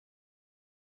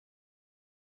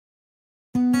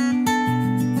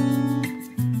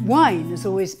Wine has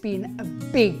always been a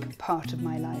big part of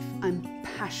my life. I'm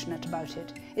passionate about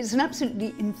it. It's an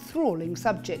absolutely enthralling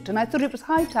subject, and I thought it was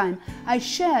high time I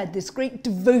shared this great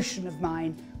devotion of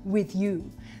mine with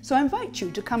you. So I invite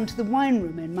you to come to the wine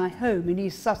room in my home in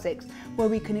East Sussex, where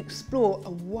we can explore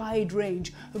a wide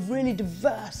range of really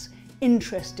diverse,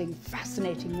 interesting,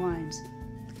 fascinating wines.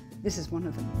 This is one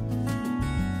of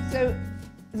them. So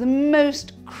the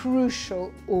most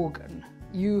crucial organ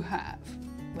you have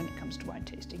when it comes to wine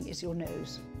tasting is your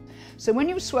nose. So when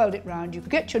you've swirled it round, you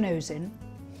get your nose in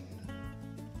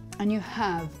and you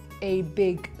have a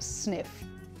big sniff.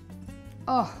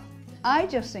 Oh, I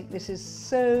just think this is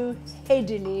so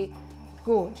headily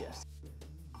gorgeous.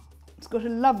 It's got a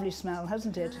lovely smell,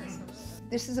 hasn't it?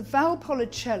 This is a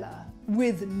Valpolicella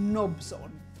with knobs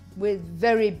on, with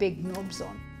very big knobs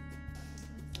on.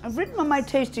 I've written on my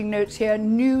tasting notes here,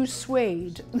 new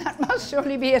suede. That must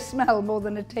surely be a smell more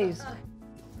than a taste.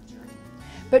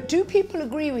 But do people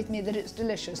agree with me that it's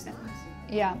delicious?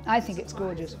 Yeah, I think it's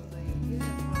gorgeous.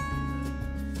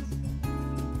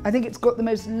 I think it's got the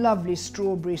most lovely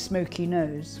strawberry smoky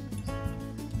nose.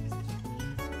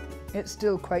 It's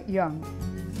still quite young.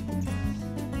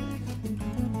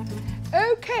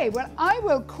 Okay, well, I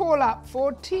will call up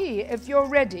for tea if you're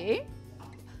ready.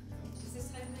 Is this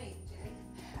homemade,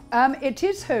 Jilly? It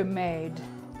is homemade,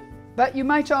 but you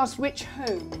might ask which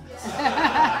home.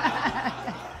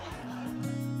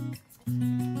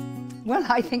 Well,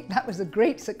 I think that was a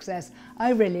great success.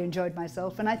 I really enjoyed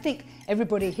myself, and I think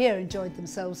everybody here enjoyed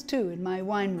themselves too in my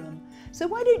wine room. So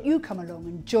why don't you come along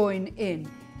and join in?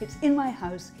 It's in my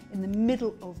house in the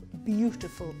middle of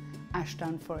beautiful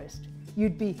Ashdown Forest.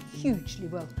 You'd be hugely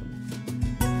welcome.